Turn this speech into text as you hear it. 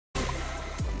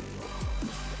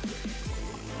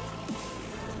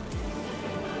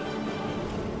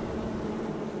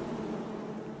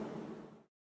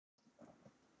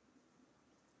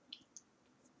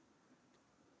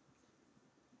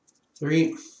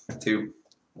3, 2,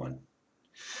 1.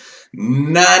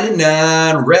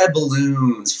 99 red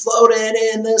balloons floating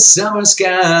in the summer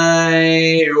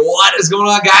sky. What is going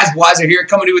on, guys? Wiser here,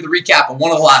 coming to you with a recap of one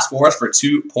of the last fours for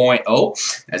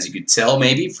 2.0. As you could tell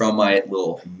maybe from my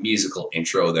little musical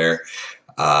intro there,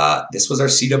 this was our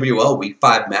CWL Week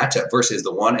 5 matchup versus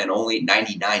the one and only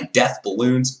 99 Death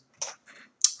Balloons.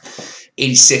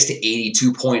 86 to 80,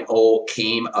 2.0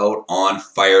 came out on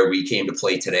fire. We came to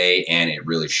play today, and it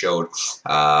really showed.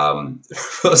 For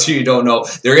those of you who don't know,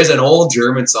 there is an old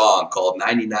German song called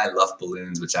 99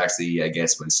 Luftballons, which actually, I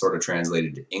guess, when sort of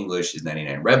translated to English, is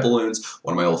 99 Red Balloons.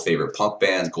 One of my old favorite punk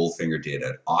bands, Goldfinger, did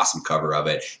an awesome cover of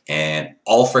it. And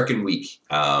all freaking week,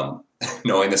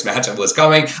 knowing this matchup was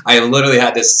coming, I literally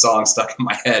had this song stuck in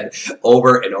my head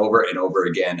over and over and over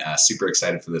again. Super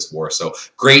excited for this war. So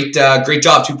great job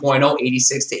 2.0,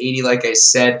 86 to 80, like I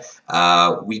said.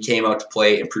 We came out to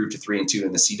play, improved to 3-2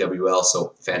 in the CWL,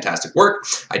 so fantastic work.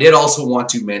 I did also want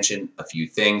to mention a few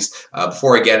things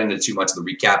before I get into too much of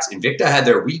the recaps. Invicta had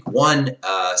their Week 1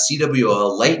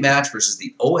 CWL light match versus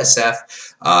the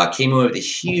OSF. Came in with a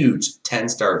huge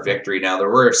 10-star victory. Now, there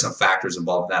were some factors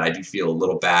involved in that. I do feel a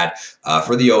little bad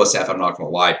for the OSF, I'm not going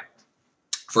to lie.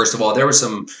 First of all, there were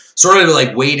some sort of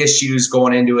like weight issues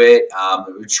going into it.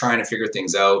 We were trying to figure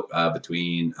things out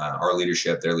between our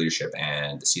leadership, their leadership,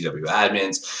 and the CW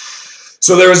admins.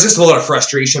 So there was just a lot of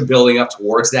frustration building up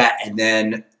towards that. And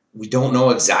then we don't know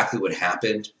exactly what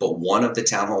happened, but one of the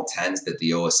Town Hall 10s that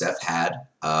the OSF had,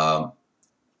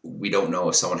 we don't know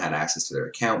if someone had access to their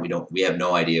account. We have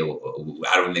no idea.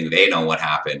 I don't think they know what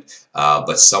happened.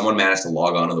 But someone managed to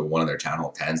log on to one of their Town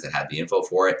Hall 10s that had the info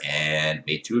for it and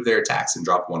made 2 of their attacks and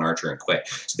dropped 1 archer and quit.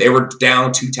 So they were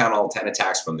down 2 Town Hall 10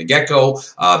 attacks from the get-go.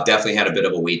 Definitely had a bit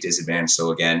of a weight disadvantage.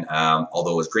 So again,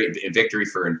 although it was great in victory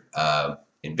for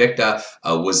Invicta,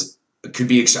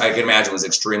 I can imagine was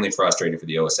extremely frustrating for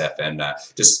the OSF, and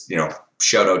just,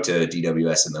 shout out to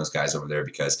DWS and those guys over there,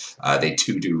 because they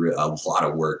do a lot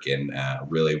of work and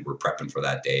really were prepping for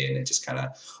that day, and it just kind of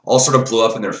all sort of blew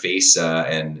up in their face,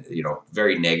 and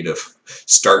very negative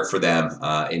start for them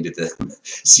into the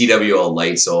CWL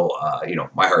light. So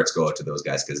my hearts go out to those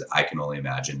guys, because I can only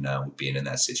imagine being in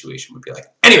that situation would be like.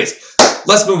 Anyways,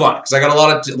 let's move on, because I got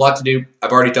a lot to do.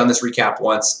 I've already done this recap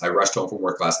once. I rushed home from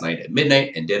work last night at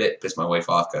midnight and did it. Pissed my wife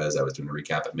off because I was doing a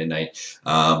recap at midnight,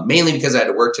 mainly because I had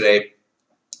to work today.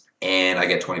 And I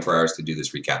get 24 hours to do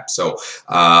this recap. So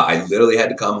I literally had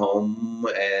to come home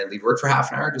and leave work for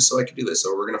half an hour just so I could do this.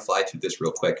 So we're going to fly through this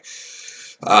real quick.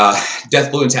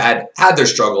 Death Balloons had their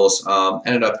struggles.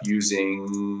 Ended up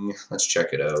using, let's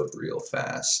check it out real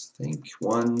fast. I think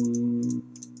 1,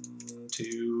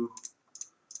 2,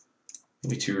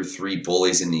 maybe 2 or 3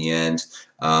 bullies in the end.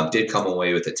 Did come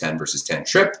away with a 10 versus 10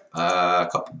 trip. A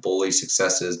couple bully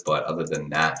successes, but other than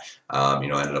that,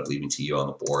 ended up leaving TU on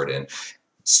the board, and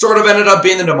sort of ended up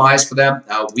being the demise for them.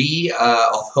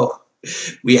 Although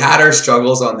we had our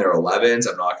struggles on their 11s,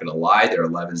 I'm not going to lie. Their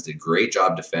 11s did a great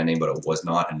job defending, but it was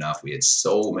not enough. We had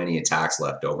so many attacks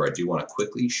left over. I do want to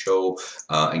quickly show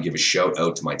and give a shout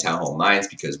out to my Town Hall 9s,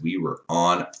 because we were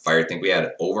on fire. I think we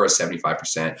had over a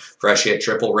 75% fresh hit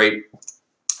triple rate.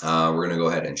 We're going to go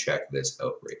ahead and check this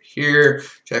out right here.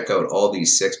 Check out all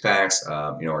these 6-packs.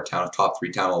 Our top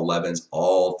 3 Town Hall 11s,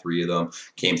 all 3 of them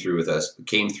came through with us.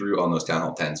 Came through on those Town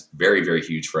Hall 10s. Very, very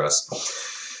huge for us.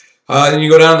 Then you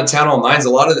go down to the Town Hall 9s. A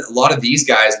lot of these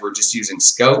guys were just using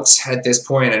scouts at this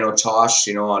point. I know Tosh,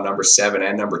 on number 7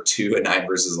 and number 2 at 9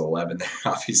 versus 11 there,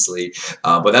 obviously.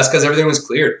 But that's because everything was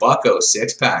cleared. Bucko,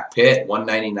 6-pack. Pitt,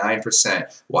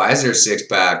 199%. Wiser,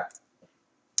 6-pack.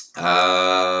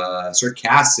 Sir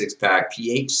Cass 6-pack,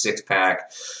 PH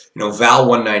 6-pack, Val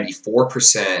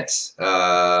 194%,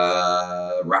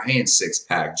 Ryan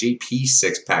 6-pack, JP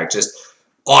 6-pack. Just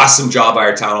awesome job by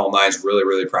our Town Hall 9s. Really,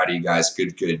 really proud of you guys.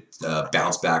 Good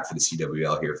bounce back for the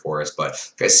CWL here for us. But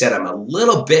like I said, I'm a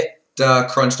little bit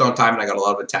crunched on time, and I got a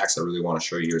lot of attacks I really want to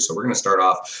show you here. So we're going to start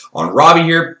off on Robbie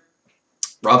here.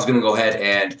 Rob's going to go ahead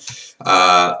and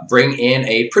bring in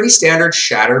a pretty standard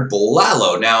Shattered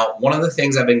Ballalo. Now, one of the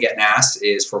things I've been getting asked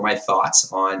is for my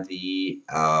thoughts on the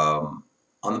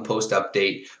post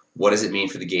update. What does it mean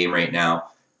for the game right now?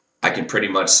 I can pretty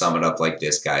much sum it up like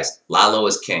this, guys. Lalo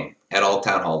is king at all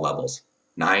Town Hall levels.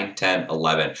 9, 10,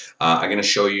 11. I'm going to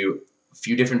show you a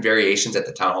few different variations at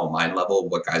the Town Hall 9 level,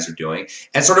 what guys are doing,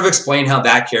 and sort of explain how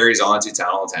that carries on to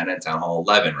Town Hall 10 and Town Hall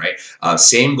 11, right?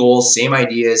 Same goals, same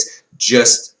ideas,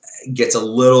 just gets a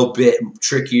little bit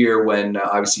trickier when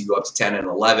obviously you go up to 10 and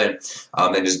 11,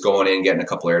 then just going in, getting a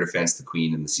couple air defense, the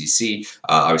queen and the CC.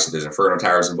 Obviously there's Inferno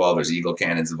Towers involved, there's Eagle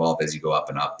Cannons involved as you go up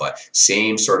and up, but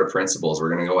same sort of principles. We're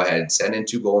going to go ahead and send in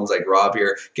 2 golems like Rob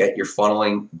here, get your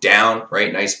funneling down,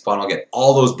 right? Nice funnel, get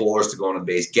all those bowlers to go on the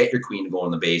base, get your queen to go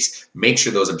on the base, make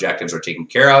sure those objectives are taken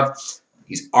care of.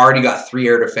 He's already got 3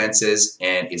 air defenses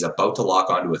and is about to lock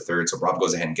onto a 3rd, so Rob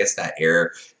goes ahead and gets that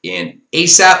air in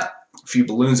ASAP. A few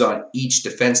balloons on each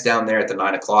defense down there at the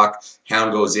 9 o'clock.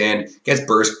 Hound goes in, gets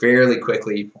burst fairly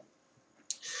quickly.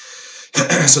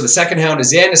 So the second hound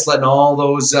is in. It's letting all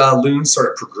those loons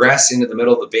sort of progress into the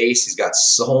middle of the base. He's got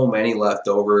so many left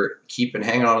over.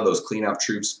 Hanging on to those cleanup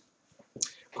troops.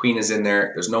 Queen is in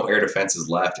there. There's no air defenses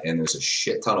left, and there's a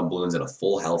shit ton of balloons and a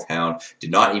full health hound.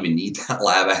 Did not even need that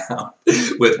lava hound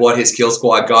with what his kill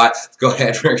squad got. Go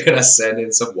ahead. We're going to send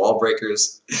in some wall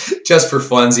breakers just for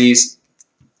funsies.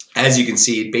 As you can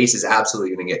see, base is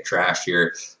absolutely going to get trashed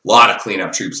here. A lot of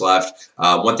cleanup troops left.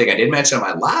 One thing I did mention in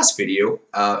my last video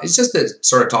is just that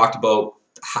sort of talked about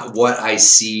what I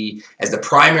see as the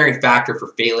primary factor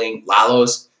for failing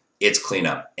Lalos. It's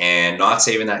cleanup and not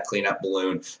saving that cleanup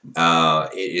balloon.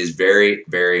 It is very,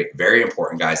 very, very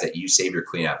important, guys, that you save your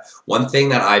cleanup. One thing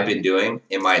that I've been doing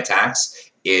in my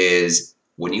attacks is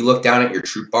when you look down at your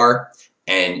troop bar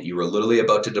and you were literally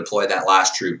about to deploy that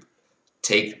last troop,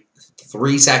 take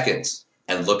 3 seconds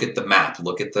and look at the map,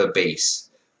 look at the base,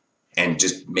 and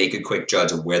just make a quick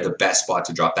judge of where the best spot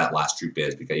to drop that last troop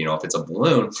is. Because, you know, if it's a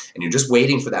balloon and you're just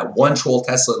waiting for that one troll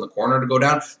Tesla in the corner to go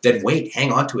down, then wait,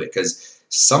 hang on to it, because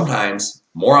sometimes,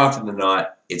 more often than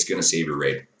not, it's going to save your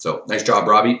raid. So, nice job,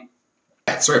 Robbie.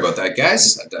 Sorry about that,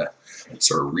 guys. I had to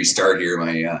sort of restart here.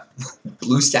 My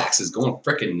BlueStacks is going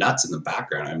freaking nuts in the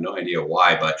background. I have no idea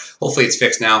why, but hopefully it's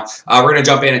fixed now. We're going to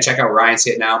jump in and check out Ryan's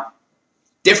hit now.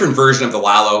 Different version of the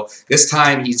Lalo. This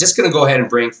time, he's just going to go ahead and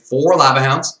bring 4 Lava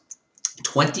Hounds,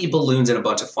 20 balloons, and a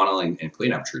bunch of funneling and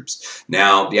cleanup troops.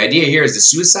 Now, the idea here is the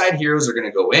Suicide Heroes are going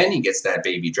to go in. He gets that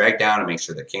baby drag down and make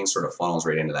sure the King sort of funnels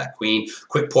right into that Queen.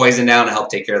 Quick poison down to help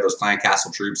take care of those Clan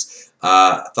Castle troops.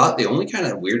 I thought the only kind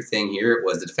of weird thing here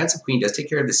was the defensive Queen does take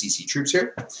care of the CC troops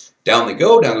here. Down they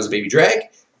go. Down goes the baby drag.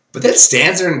 But then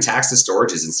stands there and attacks the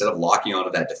storages instead of locking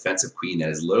onto that defensive Queen that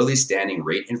is literally standing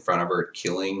right in front of her,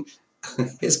 killing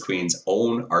his queen's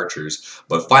own archers.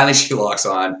 But finally she locks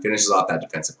on, finishes off that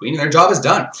defensive queen, and their job is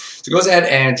done. So goes ahead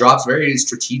and drops a very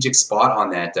strategic spot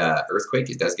on that earthquake.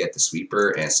 It does get the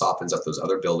sweeper and softens up those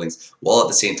other buildings, while at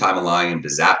the same time allowing him to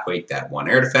zap quake that 1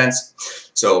 air defense.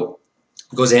 So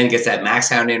goes in and gets that max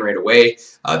hound in right away.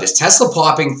 This Tesla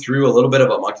popping through a little bit of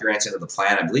a monkey wrench into the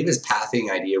plan. I believe his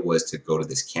pathing idea was to go to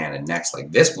this cannon next,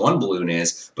 like this one balloon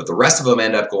is, but the rest of them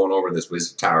end up going over this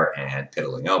wizard tower and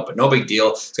piddling out. But no big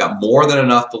deal. He's got more than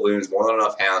enough balloons, more than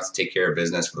enough hounds to take care of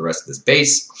business for the rest of this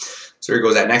base. So here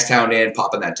goes that next hound in,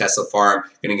 popping that Tesla farm.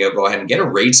 Going to go ahead and get a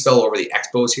rage spell over the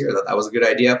Expos here. I thought that was a good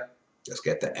idea. Just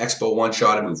get the Expo one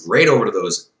shot and move right over to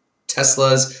those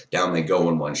Teslas. Down they go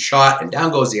in one shot, and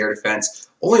down goes the air defense.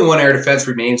 Only 1 air defense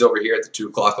remains over here at the 2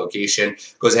 o'clock location.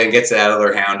 Goes ahead and gets that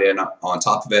other hound in on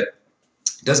top of it.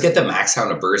 Does get the max hound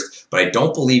to burst, but I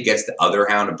don't believe gets the other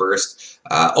hound to burst.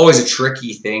 Always a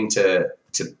tricky thing to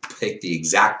pick the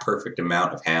exact perfect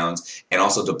amount of hounds and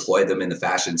also deploy them in the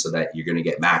fashion so that you're going to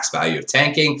get max value of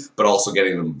tanking, but also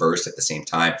getting them burst at the same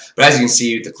time. But as you can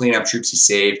see, the cleanup troops he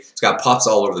saved, he's got pops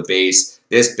all over the base.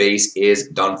 This base is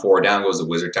done for. Down goes the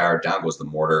wizard tower, down goes the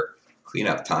mortar.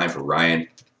 Cleanup time for Ryan.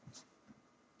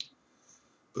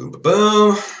 Boom, boom,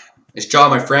 boom. Nice job,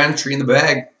 my friend. Tree in the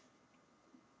bag.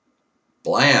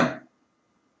 Blam.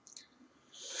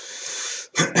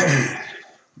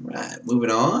 Right, moving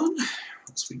on. What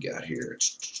else we got here?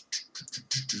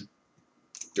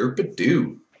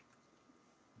 Derpadoo.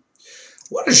 I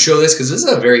wanted to show this because this is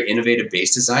a very innovative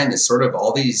base design. There's sort of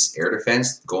all these air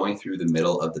defense going through the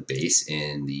middle of the base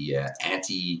in the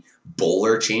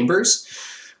anti-bowler chambers.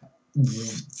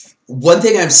 One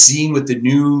thing I'm seeing with the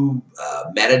new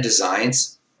meta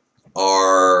designs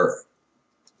are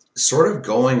sort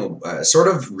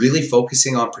of really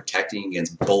focusing on protecting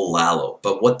against Bolalo.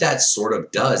 But what that sort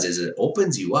of does is it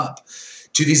opens you up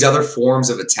to these other forms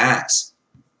of attacks.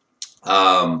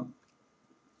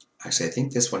 Actually, I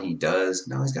think this one he does.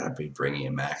 No, he's got to be bringing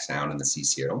a max down in the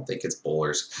CC. I don't think it's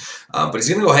bowlers. But he's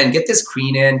going to go ahead and get this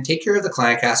queen in, take care of the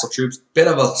clan castle troops. Bit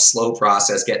of a slow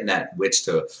process getting that witch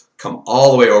to come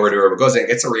all the way over to her. But goes in,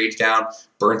 gets a rage down,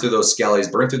 burn through those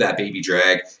skellies, burn through that baby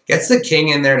drag. Gets the king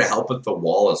in there to help with the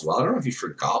wall as well. I don't know if you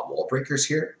forgot wall breakers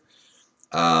here.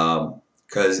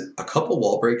 because a couple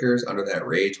wall breakers under that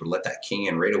rage would let that king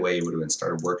in right away. He would have been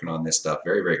started working on this stuff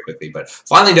very, very quickly. But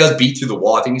finally does beat through the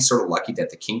wall. I think he's sort of lucky that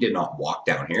the king did not walk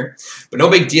down here. But no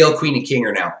big deal. Queen and king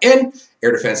are now in.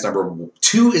 Air defense number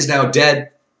 2 is now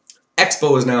dead.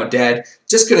 Expo is now dead.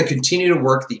 Just going to continue to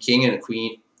work the king and the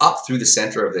queen up through the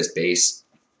center of this base.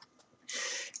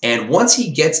 And once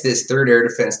he gets this third air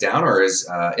defense down, or is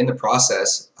in the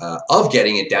process of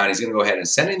getting it down, he's going to go ahead and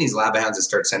send in these lava hounds and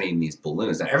start sending in these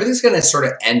balloons. Now, everything's going to sort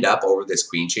of end up over this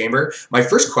queen chamber. My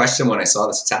first question when I saw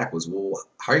this attack was, well,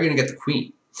 how are you going to get the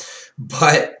queen?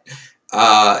 But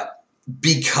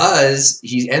because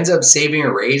he ends up saving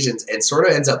a rage and sort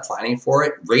of ends up planning for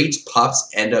it, rage pups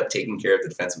end up taking care of the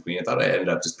defensive queen. I thought it ended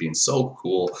up just being so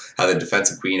cool how the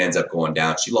defensive queen ends up going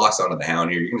down. She locks onto the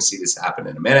hound here. You're going to see this happen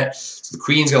in a minute. So the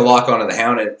queen's going to lock onto the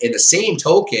hound. And in the same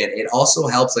token, it also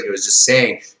helps, like I was just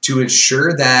saying, to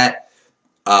ensure that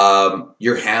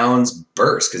your hounds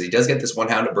burst, because he does get this one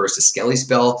hound to burst, a skelly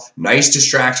spell, nice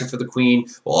distraction for the queen.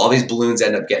 Well, all these balloons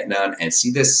end up getting done, and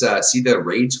see this, see the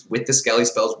rage with the skelly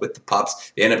spells with the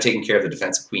pups. They end up taking care of the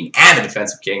defensive queen and the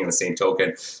defensive king in the same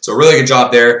token. So really good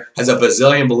job there. Has a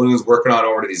bazillion balloons working on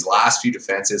over to these last few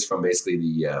defenses from basically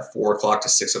the 4 o'clock to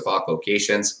 6 o'clock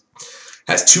locations.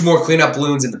 Has 2 more cleanup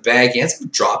balloons in the bag. He ends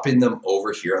up dropping them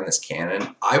over here on this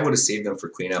cannon. I would have saved them for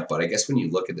cleanup, but I guess when you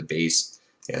look at the base,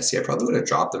 yeah, see, I probably would have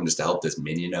dropped them just to help this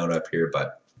minion out up here,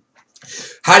 but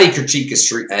Hadi Krichik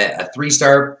is a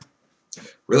 3-star.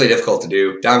 Really difficult to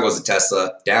do. Down goes the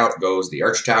Tesla. Down goes the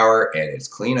Archer Tower, and it's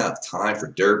cleanup time for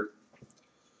dirt.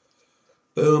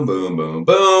 Boom, boom, boom,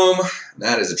 boom. And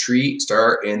that is a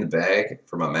 3-star in the bag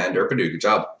for my man Derpadu. Good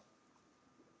job.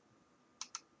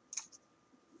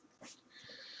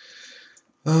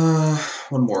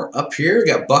 One more up here. We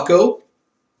got Bucko.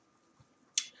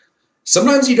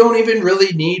 Sometimes you don't even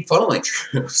really need funneling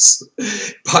troops.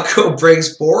 Bucko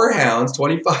brings 4 hounds,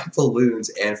 25 balloons,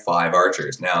 and 5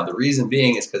 archers. Now, the reason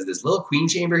being is because this little queen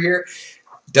chamber here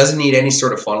doesn't need any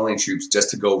sort of funneling troops just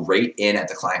to go right in at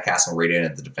the clan castle, right in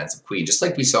at the defensive queen. Just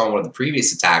like we saw in one of the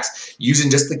previous attacks,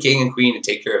 using just the king and queen to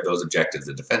take care of those objectives,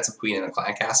 the defensive queen and the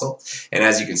clan castle. And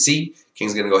as you can see,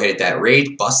 king's going to go hit that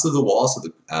rage, bust through the wall, so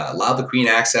allow the queen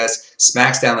access,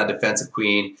 smacks down that defensive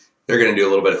queen. They're going to do a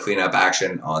little bit of cleanup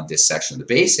action on this section of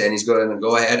the base, and he's going to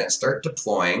go ahead and start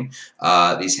deploying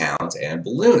these hounds and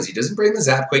balloons. He doesn't bring the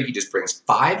Zapquake, he just brings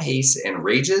 5 hastes and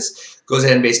rages. Goes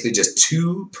ahead and basically just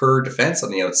 2 per defense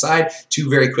on the outside, 2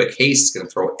 very quick hastes. Going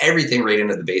to throw everything right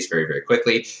into the base very, very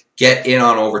quickly. Get in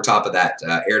on over top of that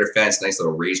air defense. Nice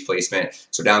little rage placement.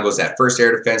 So down goes that first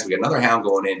air defense. We got another hound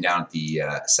going in down at the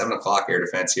 7 o'clock air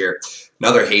defense here.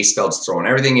 Another haste spell, just throwing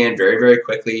everything in very, very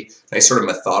quickly. Nice sort of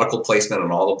methodical placement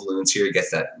on all the balloons here. He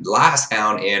gets that last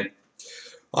hound in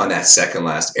on that second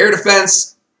last air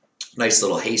defense. Nice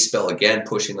little haste spell again,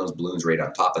 pushing those balloons right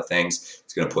on top of things.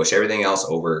 He's going to push everything else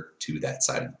over to that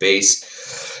side of the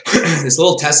base. This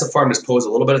little Tesla farm just posed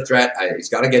a little bit of threat. He's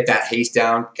got to get that haste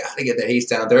down. Got to get that haste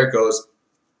down. There it goes.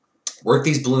 Work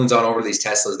these balloons on over these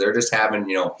Teslas. They're just having,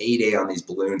 you know, heyday on these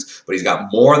balloons, but he's got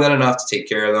more than enough to take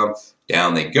care of them.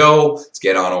 Down they go. Let's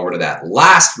get on over to that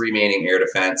last remaining air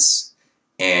defense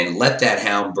and let that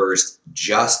hound burst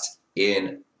just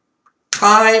in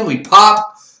time. We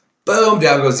pop. Boom,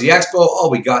 down goes the Expo.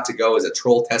 All we got to go is a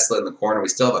Troll Tesla in the corner. We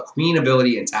still have a Queen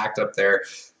ability intact up there.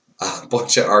 A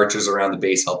bunch of archers around the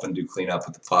base helping do clean up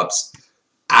with the pups.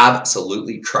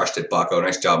 Absolutely crushed it, Bucko.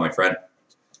 Nice job, my friend.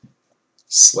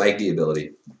 Slag the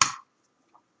ability.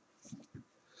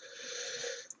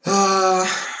 I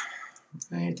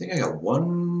think I got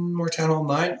one more Town Hall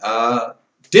 9.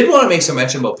 Did want to make some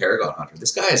mention about Paragon Hunter.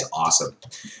 This guy is awesome.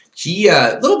 He,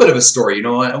 a little bit of a story, you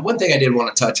know, and one thing I did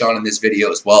want to touch on in this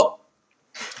video as well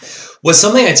was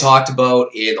something I talked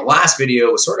about in the last video.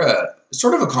 It was sort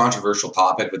of a controversial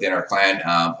topic within our clan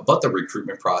about the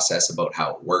recruitment process, about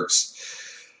how it works.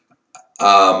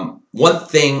 One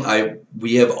thing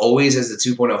we have always, as the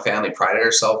 2.0 family, prided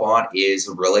ourselves on is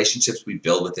the relationships we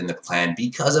build within the clan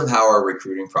because of how our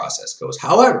recruiting process goes.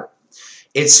 However,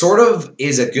 it sort of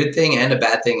is a good thing and a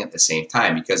bad thing at the same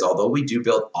time, because although we do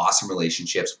build awesome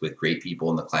relationships with great people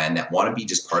in the clan that want to be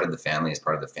just part of the family as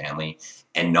part of the family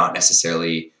and not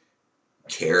necessarily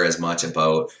care as much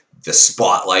about the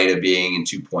spotlight of being in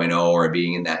 2.0 or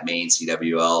being in that main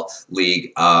CWL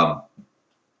league,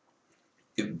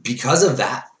 because of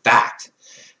that fact,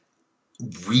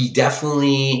 we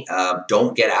definitely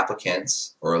don't get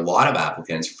applicants, or a lot of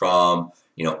applicants, from,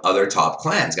 you know, other top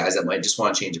clans, guys that might just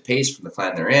want to change a pace from the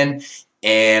clan they're in.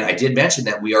 And I did mention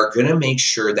that we are going to make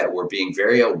sure that we're being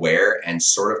very aware and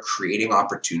sort of creating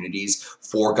opportunities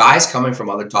for guys coming from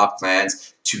other top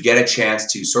clans to get a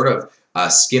chance to sort of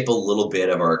skip a little bit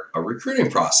of our recruiting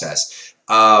process.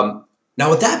 Now,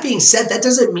 with that being said, that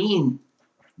doesn't mean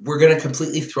we're going to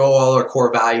completely throw all our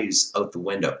core values out the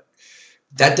window.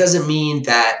 That doesn't mean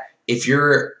that if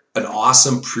you're an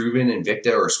awesome proven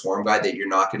Invicta or Swarm guy that you're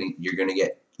going to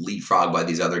get leapfrogged by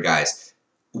these other guys.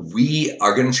 We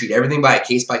are going to treat everything by a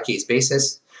case-by-case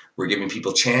basis. We're giving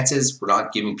people chances. We're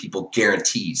not giving people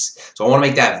guarantees. So I want to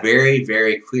make that very,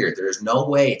 very clear. There's no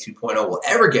way 2.0 will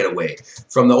ever get away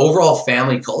from the overall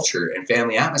family culture and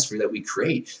family atmosphere that we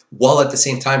create, while at the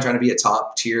same time trying to be a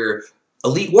top-tier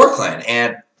elite war clan.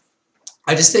 And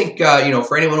I just think, you know,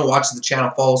 for anyone who watches the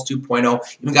channel, follows 2.0,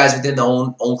 even guys within the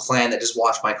own clan that just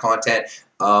watch my content,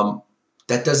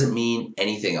 that doesn't mean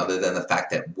anything other than the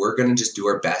fact that we're going to just do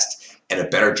our best and a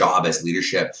better job as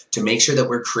leadership to make sure that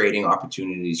we're creating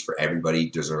opportunities for everybody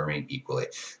deserving equally.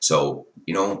 So,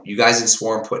 you know, you guys in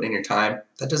Swarm putting in your time,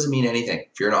 that doesn't mean anything.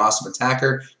 If you're an awesome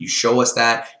attacker, you show us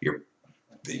that,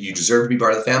 you deserve to be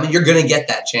part of the family, you're going to get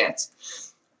that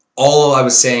chance. All I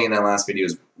was saying in that last video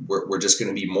is we're just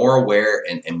going to be more aware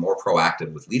and more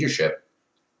proactive with leadership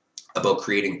about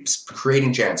creating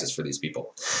chances for these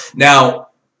people. Now,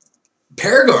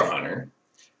 Paragon Hunter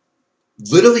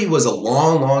literally was a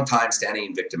long time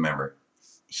standing Invicta member.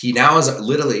 He now is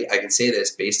literally, I can say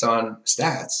this based on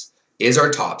stats, is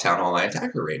our top Town Hall 9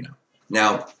 attacker right now.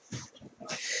 Now,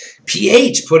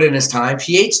 PH put in his time.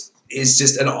 PH is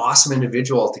just an awesome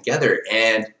individual altogether,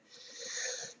 and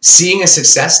seeing a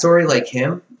success story like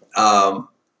him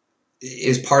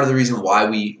is part of the reason why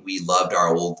we loved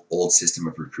our old system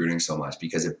of recruiting so much,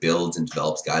 because it builds and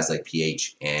develops guys like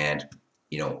PH. And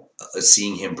you know,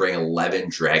 seeing him bring 11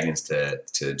 dragons to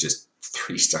just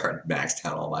 3-star max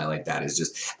Town Hall 9 like that is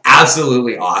just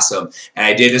absolutely awesome. And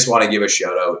I did just want to give a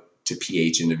shout out to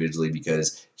PH individually,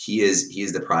 because he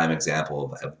is the prime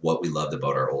example of what we loved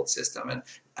about our old system. And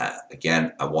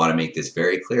again, I want to make this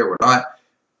very clear: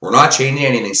 we're not changing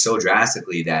anything so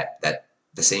drastically that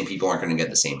the same people aren't going to get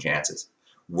the same chances.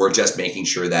 We're just making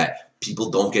sure that people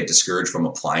don't get discouraged from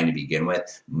applying to begin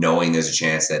with, knowing there's a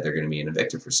chance that they're going to be an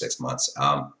Invicta for 6 months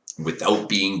without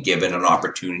being given an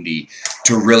opportunity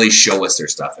to really show us their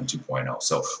stuff in 2.0.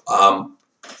 So,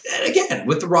 and again,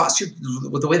 with the roster,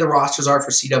 with the way the rosters are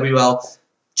for CWL,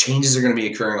 changes are going to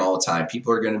be occurring all the time.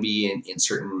 People are going to be in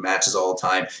certain matches all the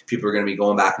time. People are going to be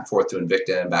going back and forth to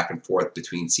Invicta and back and forth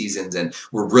between seasons. And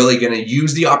we're really going to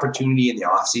use the opportunity in the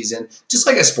off season, just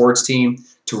like a sports team,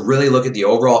 to really look at the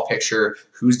overall picture,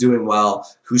 who's doing well,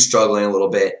 who's struggling a little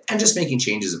bit, and just making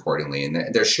changes accordingly.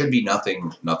 And there should be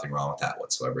nothing wrong with that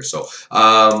whatsoever. So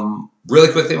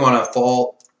really quickly, I want to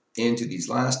fall into these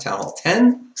last Town Hall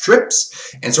 10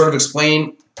 trips and sort of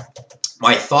explain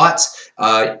my thoughts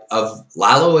of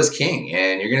Lalo as king.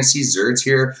 And you're going to see Zerds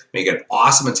here make an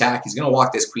awesome attack. He's going to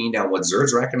walk this queen down. What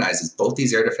Zerds recognizes, both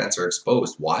these air defense are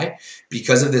exposed. Why?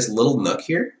 Because of this little nook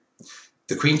here.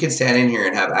 The queen can stand in here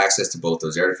and have access to both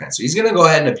those air defense. So he's going to go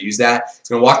ahead and abuse that. He's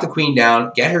going to walk the queen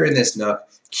down, get her in this nook,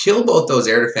 kill both those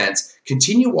air defense,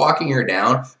 continue walking her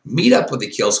down, meet up with the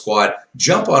kill squad,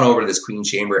 jump on over to this queen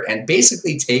chamber, and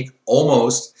basically take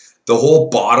almost the whole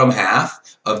bottom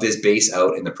half of this base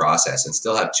out in the process, and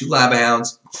still have 2 lava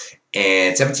hounds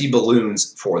and 17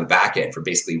 balloons for the back end for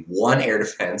basically 1 air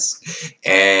defense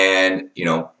and, you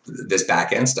know, this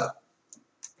back end stuff.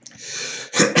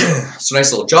 So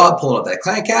nice little job pulling up that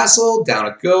clan castle. Down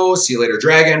it goes. See you later,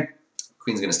 dragon.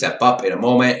 Queen's going to step up in a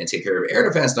moment and take care of air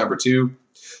defense number 2.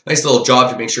 Nice little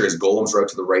job to make sure his golems are out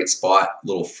to the right spot.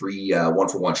 Little free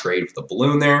 1-for-1 trade with the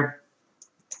balloon there.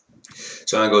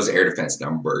 So now goes air defense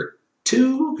number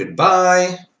 2.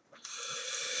 Goodbye.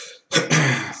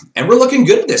 And we're looking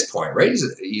good at this point, right?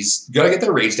 He's got to get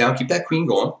that rage down, keep that queen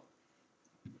going.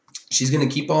 She's going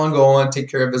to keep on going, take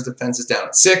care of his defenses down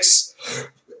at 6.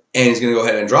 And he's going to go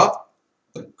ahead and drop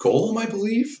a golem, I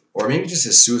believe. Or maybe just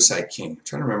a Suicide King. I'm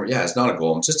trying to remember. Yeah, it's not a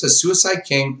golem. Just a Suicide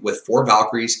King with 4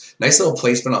 Valkyries. Nice little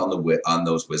placement on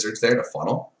those wizards there to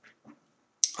funnel.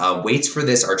 Waits for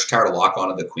this Archer Tower to lock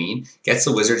onto the queen. Gets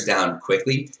the wizards down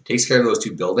quickly. Takes care of those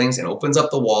 2 buildings. And opens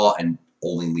up the wall and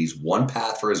only leaves 1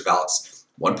 path for his Valks.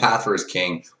 1 path for his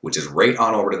king, which is right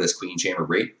on over to this queen chamber.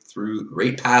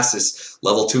 Right past this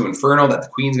level 2 Inferno that the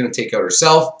queen's going to take out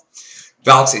herself.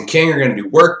 Valks and king are going to do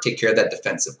work, take care of that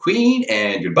defensive queen,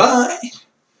 and goodbye.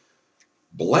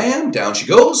 Blam, down she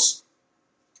goes.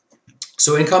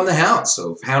 So in come the hounds.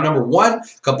 So hound number 1, a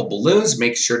couple balloons,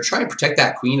 make sure to try and protect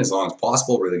that queen as long as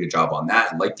possible. Really good job on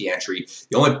that. I like the entry.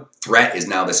 The only threat is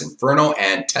now this Inferno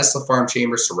and Tesla farm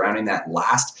chamber surrounding that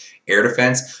last air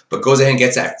defense, but goes ahead and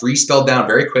gets that free spell down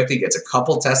very quickly, gets a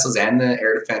couple Teslas and the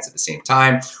air defense at the same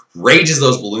time, rages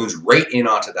those balloons right in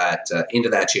onto that, into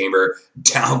that chamber.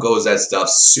 Down goes that stuff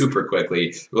super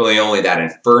quickly. Only that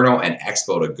Inferno and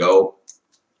Expo to go.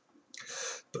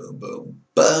 Boom, boom,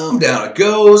 boom, down it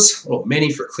goes. A little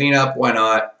mini for cleanup, why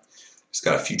not? Just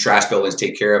got a few trash buildings to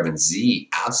take care of, and Z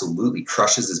absolutely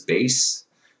crushes his base.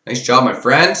 Nice job, my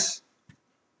friend.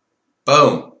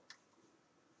 Boom.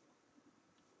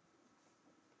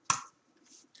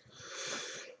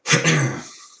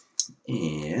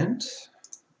 And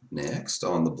next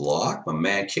on the block, my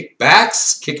man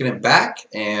Kickbacks, kicking it back.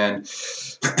 And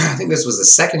I think this was the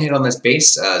second hit on this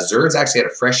base. Zerd's actually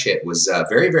had a fresh hit, was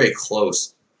very, very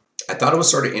close. I thought it was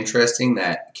sort of interesting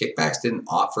that Kickbacks didn't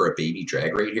opt for a baby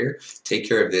drag right here. Take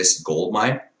care of this gold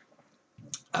mine.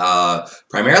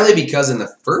 Primarily because in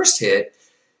the first hit,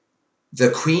 the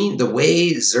queen, the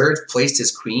way Zerd placed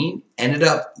his queen, ended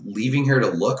up leaving her to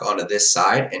look onto this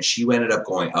side, and she ended up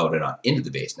going out and into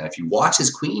the base. Now, if you watch his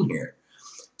queen here,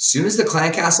 as soon as the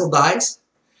clan castle dies,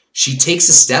 she takes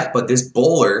a step, but this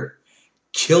bowler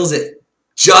kills it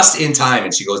just in time,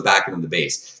 and she goes back into the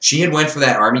base. She had went for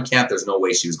that army camp. There's no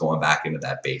way she was going back into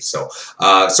that base. So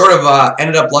sort of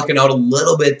ended up lucking out a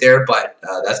little bit there, but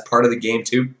that's part of the game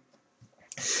too.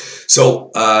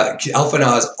 So Alpha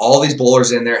now has all these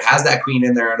bowlers in there, has that queen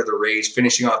in there under the rage,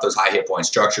 finishing off those high hit point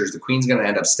structures. The queen's going to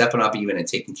end up stepping up even and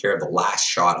taking care of the last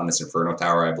shot on this Inferno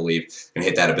Tower, I believe. Going to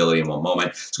hit that ability in one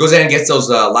moment. So goes ahead and gets those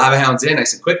Lava Hounds in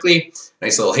nice and quickly.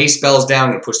 Nice little haste spells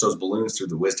down. Going to push those balloons through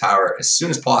the Wiz Tower as soon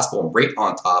as possible and right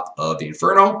on top of the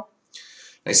Inferno.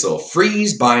 Nice little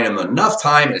freeze, buying him enough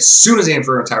time, and as soon as the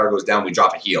Inferno Tower goes down, we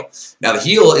drop a heal. Now, the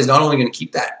heal is not only going to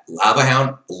keep that Lava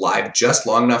Hound alive just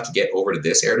long enough to get over to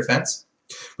this air defense,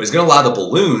 but it's going to allow the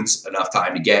balloons enough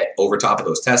time to get over top of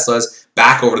those Teslas,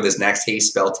 back over to this next haste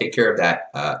spell, take care of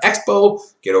that Expo,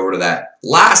 get over to that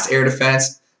last air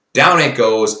defense, down it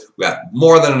goes. We got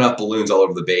more than enough balloons all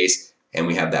over the base, and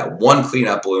we have that one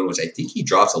cleanup balloon, which I think he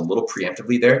drops a little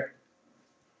preemptively there.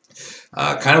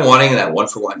 Kind of wanting that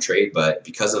 1-for-1 trade, but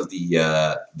because of the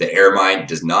air mine,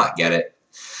 does not get it.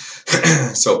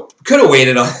 So could have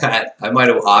waited on that. I might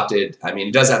have opted. I mean,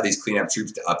 he does have these cleanup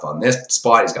troops up on this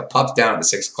spot. He's got pups down at the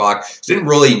 6 o'clock. So didn't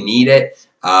really need it,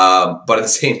 but at the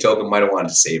same token, might have wanted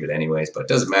to save it anyways. But it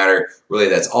doesn't matter. Really,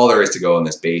 that's all there is to go on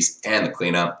this base and the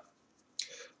cleanup.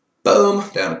 Boom,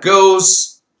 down it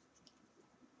goes.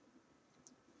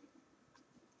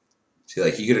 See,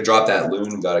 like he could have dropped that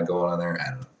loon and got it going on there. I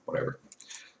don't know. Whatever.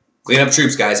 Clean up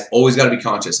troops, guys. Always got to be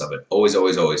conscious of it. Always,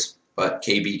 always, always. But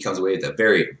KB comes away with a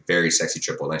very, very sexy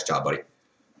triple. Nice job, buddy.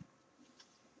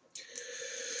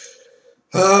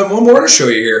 One more to show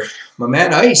you here. My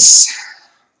man Ice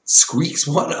squeaks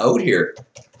one out here.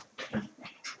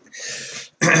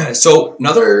 So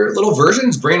another little version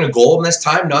is bringing a golem this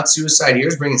time, not Suicide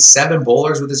Ears, bringing 7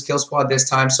 bowlers with his kill squad this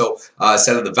time. So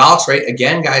instead of the Valks, right?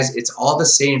 Again, guys, it's all the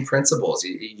same principles.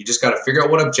 You just got to figure out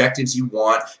what objectives you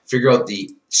want, figure out the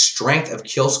strength of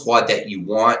kill squad that you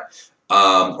want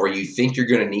or you think you're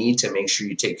going to need to make sure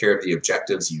you take care of the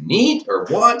objectives you need or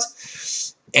want,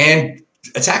 and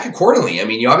attack accordingly. I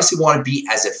mean, you obviously want to be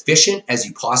as efficient as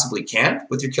you possibly can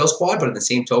with your kill squad, but at the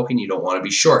same token, you don't want to be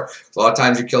short. A lot of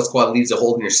times your kill squad leaves a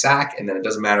hole in your sack, and then it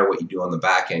doesn't matter what you do on the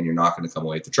back end, you're not going to come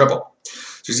away with the triple.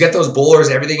 So he's got those bowlers,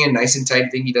 everything in nice and tight. I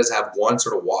think he does have one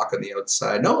sort of walk on the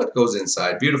outside. No, it goes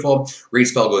inside. Beautiful. Rage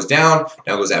spell goes down.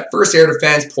 Now goes that first air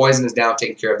defense. Poison is down,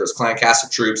 taking care of those clan castle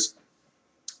troops.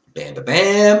 Bam, bam,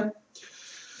 bam.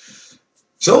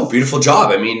 So, beautiful job.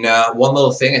 I mean, one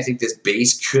little thing I think this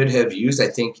base could have used, I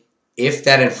think if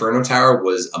that Inferno Tower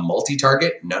was a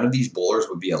multi-target, none of these bowlers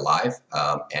would be alive,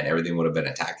 and everything would have been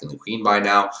attacking the Queen by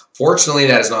now. Fortunately,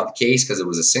 that is not the case because it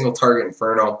was a single-target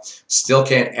Inferno. Still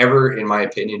can't ever, in my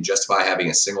opinion, justify having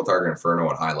a single-target Inferno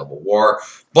in high-level war,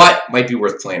 but might be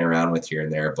worth playing around with here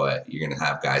and there, but you're going to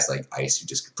have guys like Ice who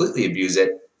just completely abuse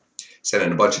it. Send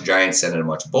in a bunch of giants, send in a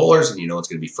bunch of bowlers, and you know it's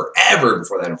going to be forever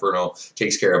before that Inferno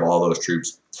takes care of all those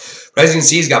troops. But as you can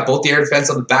see, he's got both the air defense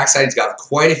on the backside. He's got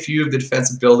quite a few of the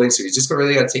defensive buildings, so he's just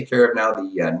really got to take care of now the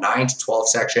 9 to 12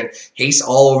 section. Haste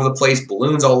all over the place,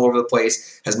 balloons all over the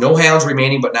place. Has no hounds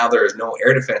remaining, but now there is no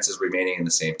air defenses remaining in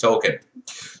the same token.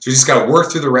 So you just got to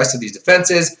work through the rest of these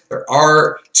defenses. There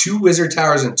are 2 wizard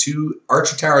towers and 2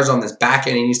 archer towers on this back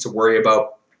end he needs to worry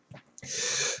about.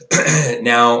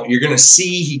 Now, you're going to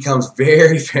see he comes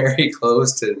very, very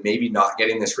close to maybe not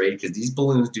getting this raid because these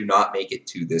balloons do not make it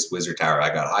to this wizard tower.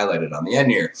 I got highlighted on the end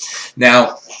here.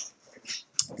 Now,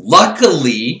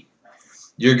 luckily,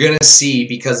 you're going to see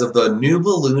because of the new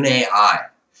balloon AI,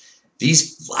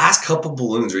 these last couple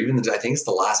balloons, or even I think it's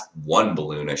the last one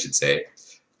balloon, I should say,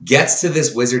 gets to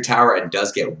this wizard tower and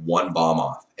does get one bomb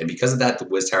off. And because of that, the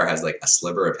wizard tower has like a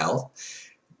sliver of health.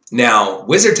 Now,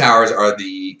 wizard towers are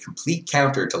the complete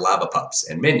counter to lava pups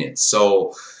and minions.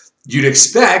 So you'd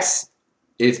expect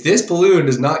if this balloon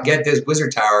does not get this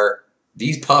wizard tower,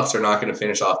 these pups are not going to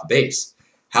finish off the base.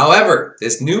 However,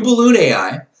 this new balloon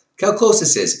AI, look how close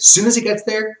this is. As soon as it gets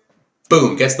there,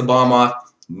 boom, gets the bomb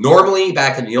off. Normally,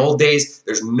 back in the old days,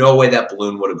 there's no way that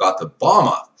balloon would have got the bomb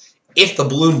off. If the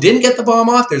balloon didn't get the bomb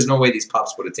off, there's no way these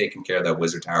pups would have taken care of that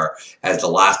wizard tower as the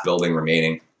last building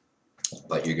remaining.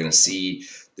 But you're going to see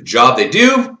the job they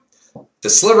do. The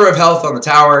sliver of health on the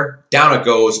tower. Down it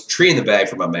goes. Tree in the bag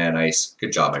for my man Ice.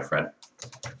 Good job, my friend.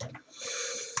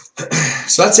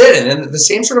 So that's it. And then the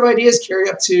same sort of ideas carry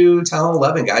up to Talon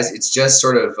 11, guys. It's just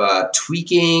sort of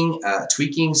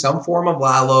tweaking some form of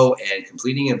Lalo and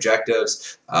completing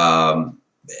objectives.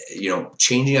 You know,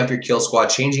 changing up your kill squad,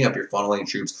 changing up your funneling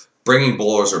troops, bringing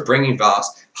bowlers or bringing Vops,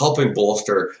 helping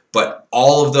bolster. But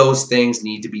all of those things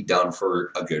need to be done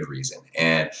for a good reason.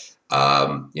 And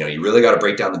you know, you really got to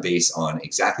break down the base on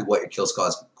exactly what your kill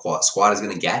squad is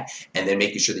going to get, and then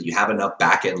making sure that you have enough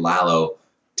back-end Lalo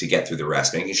to get through the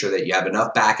rest, making sure that you have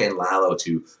enough back-end Lalo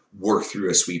to work through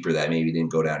a sweeper that maybe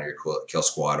didn't go down to your kill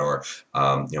squad, or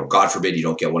you know, God forbid you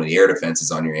don't get one of the air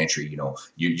defenses on your entry. You know,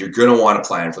 you're going to want to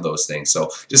plan for those things. So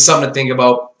just something to think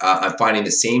about. I'm finding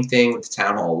the same thing with the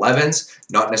Town Hall 11s,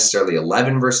 not necessarily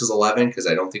 11 versus 11, because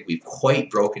I don't think we've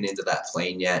quite broken into that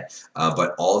plane yet.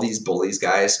 But all these bullies,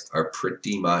 guys, are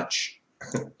pretty much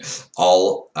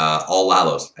all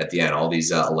Lalos at the end, all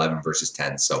these 11 versus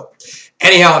 10. So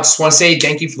anyhow, I just want to say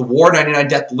thank you for the war, 99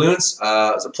 Death Balloons. It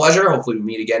was a pleasure. Hopefully we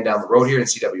meet again down the road here in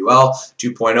CWL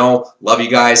 2.0. Love you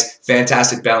guys.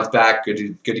 Fantastic bounce back. Good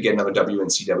to get another W in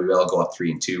CWL, go up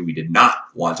 3-2. We did not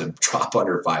want to drop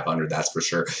under 500, that's for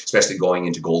sure, especially going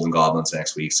into Golden Goblins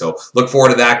next week. So look forward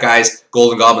to that, guys.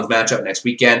 Golden Goblins matchup next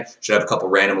weekend. Should have a couple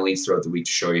random elites throughout the week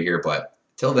to show you here, but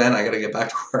till then, I got to get back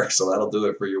to work, so that'll do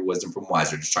it for your Wisdom from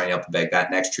Wiser. Just trying to help you bag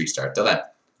that next tree start. Till then,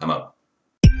 I'm out.